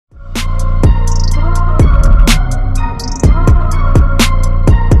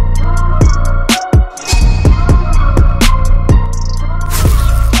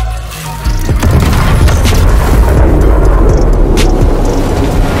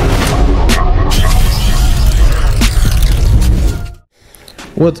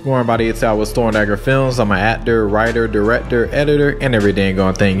What's going on, everybody? It's Al with Storndagger Films. I'm an actor, writer, director, editor, and everything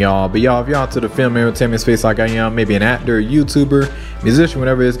going thing, y'all. But y'all, if y'all into the film entertainment space like I am, maybe an actor, YouTuber, musician,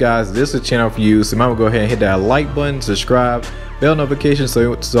 whatever it is, guys, this is a channel for you. So I'm gonna go ahead and hit that like button, subscribe, bell notification, so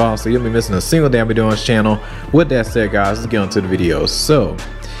you'll be missing a single damn video on this channel. With that said, guys, let's get into the video. So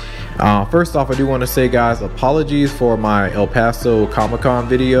first off, I do want to say, guys, apologies for my El Paso Comic-Con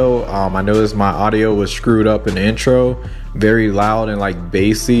video. I noticed my audio was screwed up in the intro, very loud and like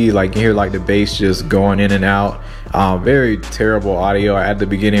bassy, like you hear like the bass just going in and out. Very terrible audio. At the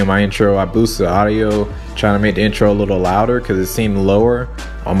beginning of my intro, I boosted the audio trying to make the intro a little louder because it seemed lower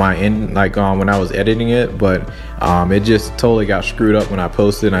on my end, like when I was editing it, but it just totally got screwed up when I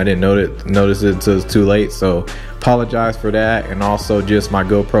posted and I didn't notice it until it's too late. So apologize for that. And also just my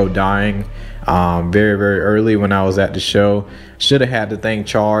GoPro dying very early when I was at the show. Should have had the thing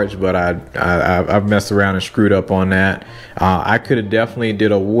charged, but I've messed around and screwed up on that. I could have definitely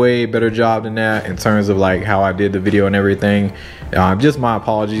did a way better job than that in terms of like how I did the video and everything. Just my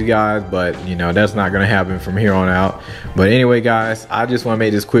apologies, guys, but you know that's not gonna happen from here on out. But anyway, guys, I just want to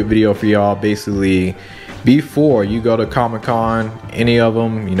make this quick video for y'all. Basically, before you go to Comic-Con, any of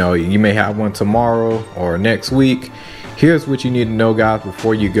them, you know, you may have one tomorrow or next week. Here's what you need to know, guys,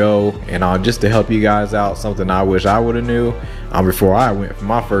 before you go, and just to help you guys out, something I wish I would have knew before I went for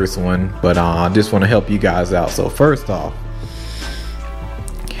my first one, but I just want to help you guys out. So first off,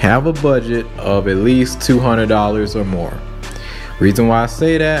 have a budget of at least $200 or more. Reason why I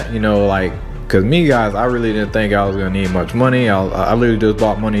say that, you know, like, because me, guys, I really didn't think I was gonna need much money. I literally just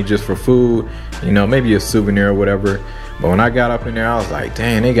bought money just for food, you know, maybe a souvenir or whatever. But when I got up in there, I was like,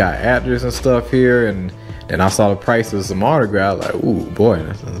 dang, they got actors and stuff here. And then I saw the price of some autographs, like, ooh, boy,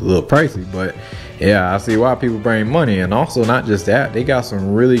 that's a little pricey. But yeah, I see why people bring money. And also, not just that, they got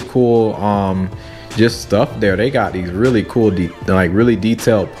some really cool just stuff there. They got these really cool like really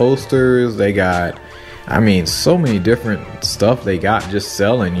detailed posters. They got, I mean, so many different stuff they got just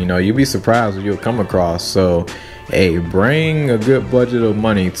selling. You know, you'll be surprised what you'll come across. So hey, bring a good budget of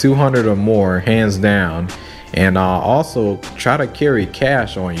money, 200 or more, hands down. And also try to carry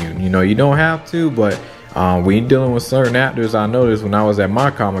cash on you. You know, you don't have to, but when you're dealing with certain actors, I noticed when I was at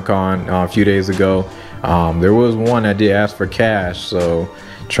my Comic-Con a few days ago, there was one that did ask for cash. So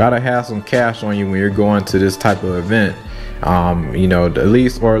try to have some cash on you when you're going to this type of event. You know, at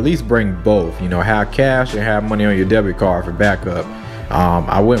least bring both. You know, have cash and have money on your debit card for backup.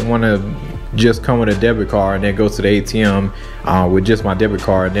 I wouldn't want to just come with a debit card and then go to the ATM with just my debit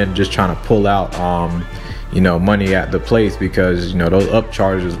card and then just trying to pull out you know, money at the place, because you know those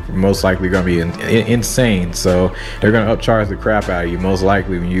upcharges are most likely going to be insane. So they're going to upcharge the crap out of you most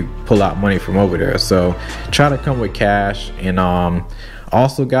likely when you pull out money from over there. So try to come with cash. And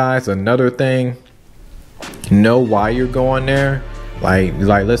also, guys, another thing, know why you're going there. Like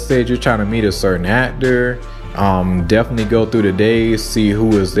let's say you're trying to meet a certain actor, definitely go through the days, see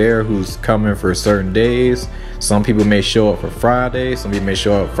who is there, who's coming for certain days. Some people may show up for Friday, some people may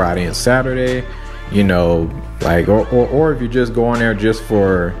show up Friday and Saturday. You know, like, or if you're just going there just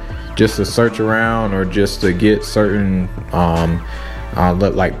to search around or just to get certain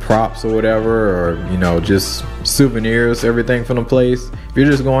like props or whatever, or you know, just souvenirs, everything from the place. If you're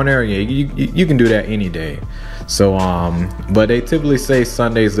just going there, yeah, you can do that any day. So but they typically say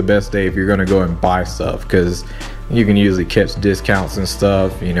Sunday's the best day if you're gonna go and buy stuff, because you can usually catch discounts and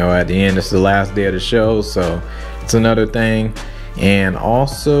stuff. You know, at the end, it's the last day of the show, so it's another thing. And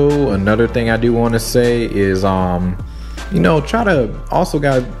also another thing I do want to say is you know, try to also,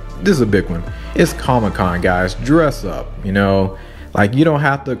 guys, this is a big one, it's Comic-Con, guys, dress up. You know, like, you don't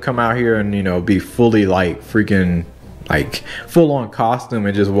have to come out here and, you know, be fully like freaking like full on costume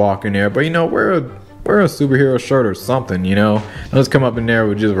and just walk in there, but you know, wear a superhero shirt or something. You know, let's come up in there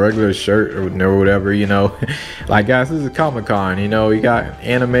with just a regular shirt or whatever, you know. Like, guys, this is Comic-Con. You know, you got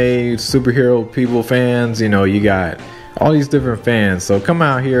anime superhero people, fans, you know, you got all these different fans. So come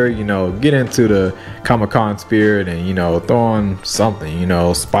out here, you know, get into the Comic-Con spirit and, you know, throw on something, you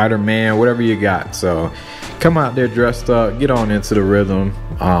know, Spider-Man, whatever you got. So come out there dressed up, get on into the rhythm.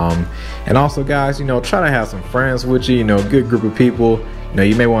 And also, guys, you know, try to have some friends with you, you know, good group of people. You know,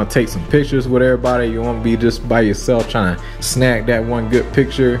 you may want to take some pictures with everybody. You won't be just by yourself trying to snag that one good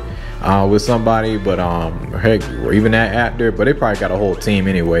picture with somebody, but heck, or even that actor. But they probably got a whole team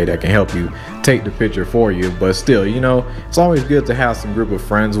anyway that can help you take the picture for you. But still, you know, it's always good to have some group of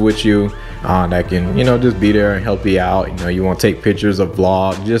friends with you that can, you know, just be there and help you out. You know, you want to take pictures of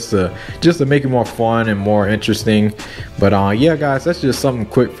vlog just to make it more fun and more interesting. But yeah, guys, that's just something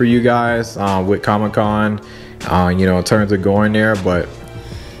quick for you guys with Comic-Con, you know, in terms of going there. But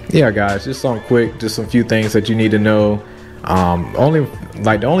yeah, guys, just something quick, just some few things that you need to know. Only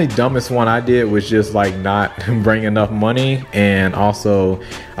like the only dumbest one I did was just like not bring enough money, and also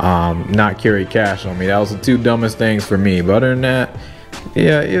not carry cash on me. That was the two dumbest things for me. But other than that,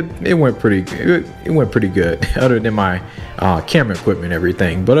 yeah, it went pretty good. Other than my camera equipment and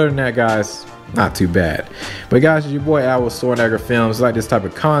everything. But other than that, guys, not too bad. But guys, it's your boy Al with Stornagger Films. If you like this type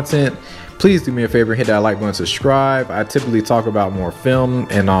of content, please do me a favor and hit that like button, subscribe. I typically talk about more film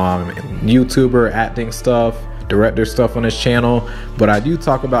and YouTuber acting stuff, director stuff on this channel, but I do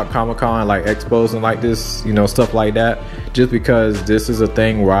talk about Comic-Con, like expos and like this, you know, stuff like that, just because this is a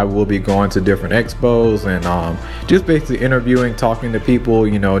thing where I will be going to different expos and just basically interviewing, talking to people,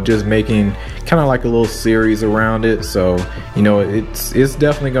 you know, just making kind of like a little series around it. So, you know, it's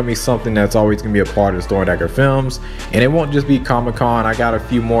definitely gonna be something that's always gonna be a part of Stornagger Films, and it won't just be Comic-Con. I got a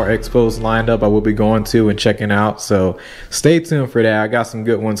few more expos lined up I will be going to and checking out, so stay tuned for that. I got some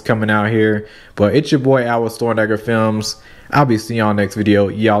good ones coming out here. But it's your boy Al with Stornagger Films. I'll be seeing y'all next video.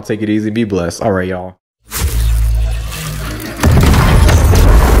 Y'all take it easy, be blessed. All right, y'all.